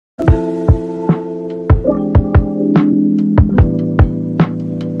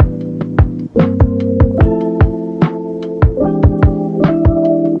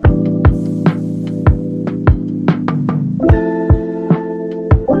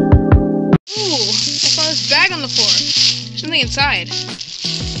bag on the floor. There's something inside.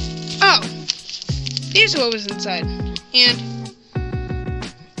 Oh, here's what was inside. And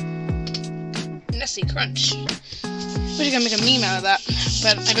Nessie Crunch. Wish I could make a meme out of that,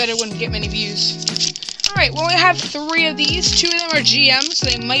 but I bet it wouldn't get many views. Alright, well, I have 3 of these. 2 of them are GMs, so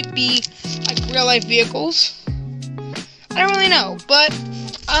they might be like real life vehicles. I don't really know, but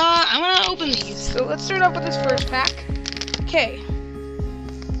I'm gonna open these. So let's start off with this first pack. Okay,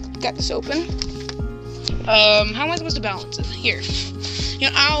 got this open. How am I supposed to balance it? Here, you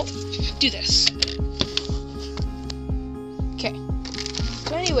know, I'll do this. Okay.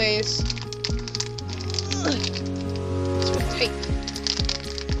 So, anyways, let's put tape.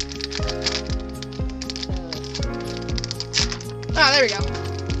 Ah, there we go.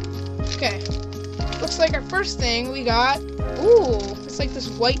 Okay. Looks like our first thing we got. Ooh, it's like this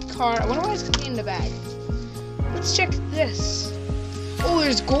white car. I wonder why it's contained in the bag. Let's check this. Oh,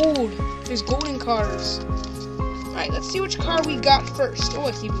 there's gold. There's golden cars. Alright, let's see which car we got first. Oh,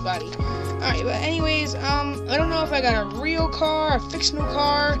 I see Bugatti. Alright, but anyways, I don't know if I got a real car, a fictional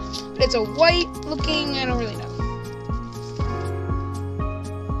car, but it's a white looking, I don't really know.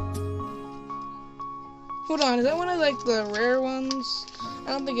 Hold on, is that one of like the rare ones?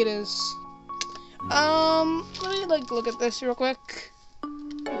 I don't think it is. Let me like look at this real quick.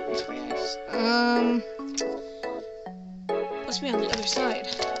 Oh, it's pretty nice. Must be on the other side.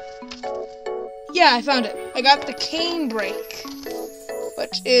 Yeah, I found it. I got the Canebrake,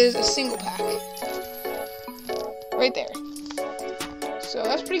 which is a single pack. Right there. So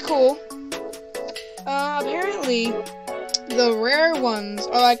that's pretty cool. Apparently, the rare ones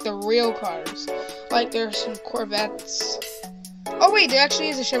are like the real cars. Like there's some Corvettes. Oh wait, there actually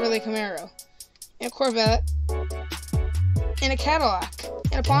is a Chevrolet Camaro. And a Corvette. And a Cadillac.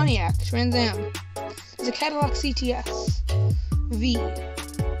 And a Pontiac Trans Am. There's a Cadillac CTS V.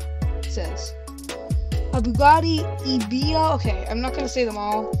 It says. A Bugatti Ebea. Okay, I'm not gonna say them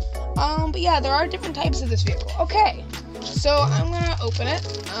all. But yeah, there are different types of this vehicle. Okay, so I'm gonna open it.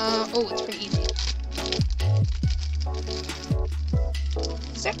 Oh, it's pretty easy.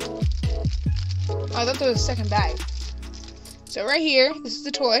 Sick. Oh, I thought there was a second bag. So right here, this is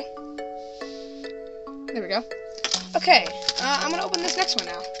the toy. There we go. Okay, I'm gonna open this next one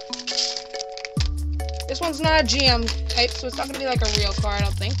now. This one's not a GM type, so it's not gonna be like a real car, I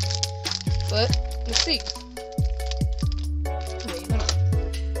don't think. But let's see. Wait, hold on.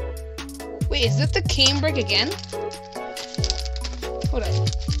 Wait, is this the Canebrake again? Hold on.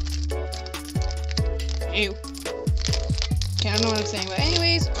 Ew. Okay, I don't know what I'm saying, but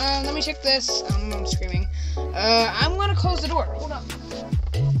anyways, let me check this. I'm screaming. I'm gonna close the door. Hold on.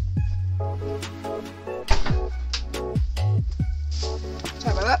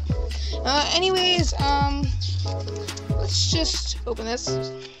 Sorry about that. Anyways, let's just open this.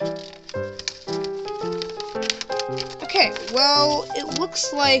 Okay, well, it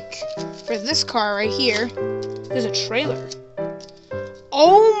looks like for this car right here, there's a trailer.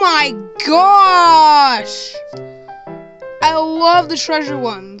 Oh my gosh! I love the treasure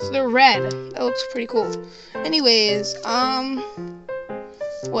ones. They're red. That looks pretty cool. Anyways, well,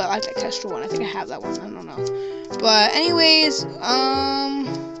 I like that Kestrel one. I think I have that one. I don't know. But anyways, let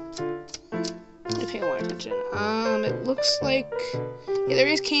me pay more attention. It looks like, yeah, there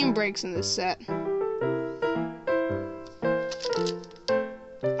is Canebrakes in this set.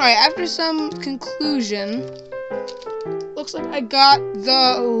 Alright, after some conclusion, looks like I got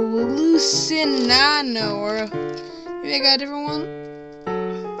the Lucinano, or maybe I got a different one?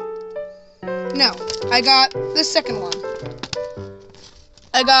 No, I got the second one.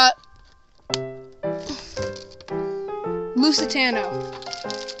 I got Lusitano.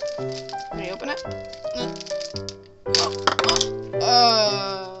 Can you open it?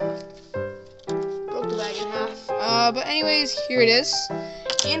 Broke the bag in half. But anyways, here it is.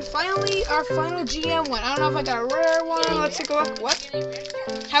 And finally, our final GM one. I don't know if I got a rare one. Let's take a look. What?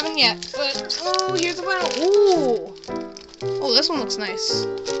 Haven't yet. But, oh, here's the final. Ooh. Oh, this one looks nice.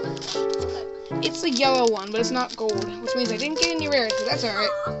 It's the yellow one, but it's not gold, which means I didn't get any rares, but that's alright.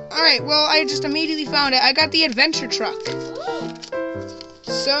 Alright, well, I just immediately found it. I got the adventure truck.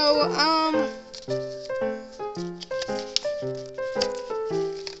 So,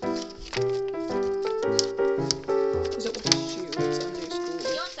 is it with the shoe? It's under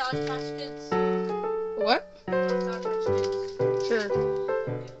school. You want Dodge Kids? What? Sure.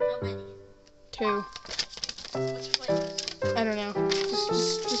 How many? 2. Which flavors? I don't know.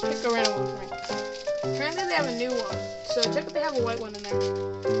 Just pick a random one for me. Apparently they have a new one. So technically they have a white one in there.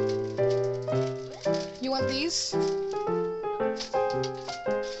 You want these?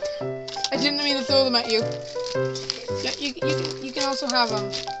 I didn't mean to throw them at you. Yeah, you can also have them. No,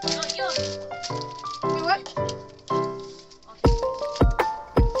 you have this one. Wait, What?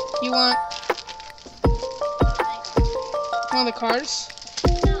 You want one of the cars?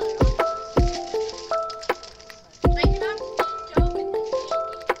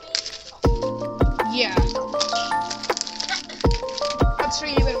 Yeah. Let's show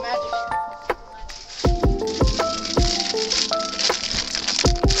you a bit of magic.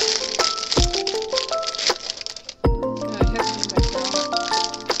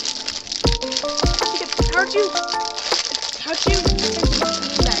 How'd you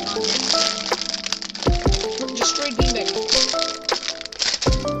beanbag on here? Just straight beanbag.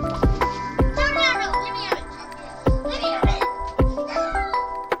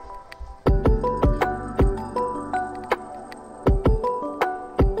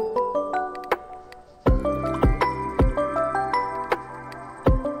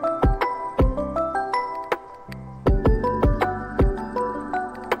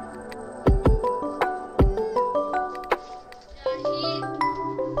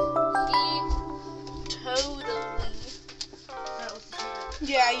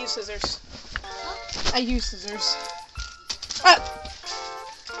 Yeah, I use scissors. I use scissors.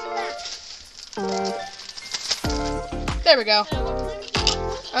 There we go.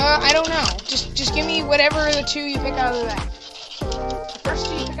 I don't know. Just give me whatever the two you pick out of the bag. The first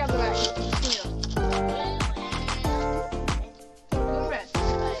two you pick out of the bag. Blue and red.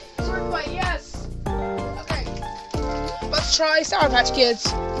 Swordfight, yes. Okay. Let's try Sour Patch Kids.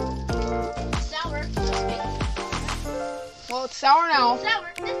 Sour. Well, it's sour now.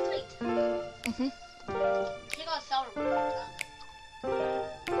 Sour. That's sweet. Mhm. Take out sour.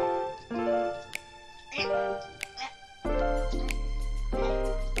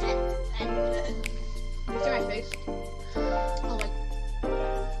 It's in my face. Oh, like.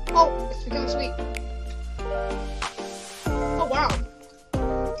 Oh, it's becoming sweet. Oh wow.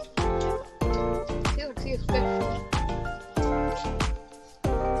 See, it's good.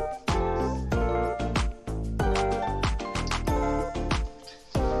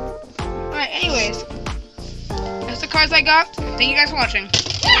 Alright, anyways. That's the cards I got. Thank you guys for watching.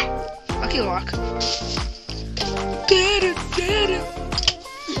 Lucky Lock.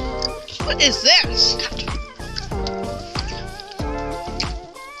 What is this?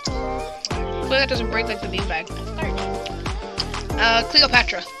 Hopefully that doesn't break like the beanbag.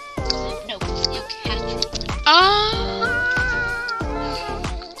 Cleopatra. No, you can't.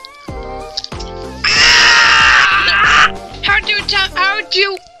 How'd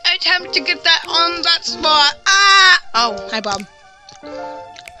you attempt to get that on that spot? Oh, hi Bob.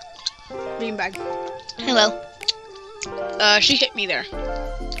 Beanbag. Hello. She hit me there.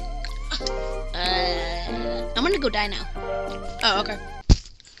 I'm gonna go die now. Oh, okay.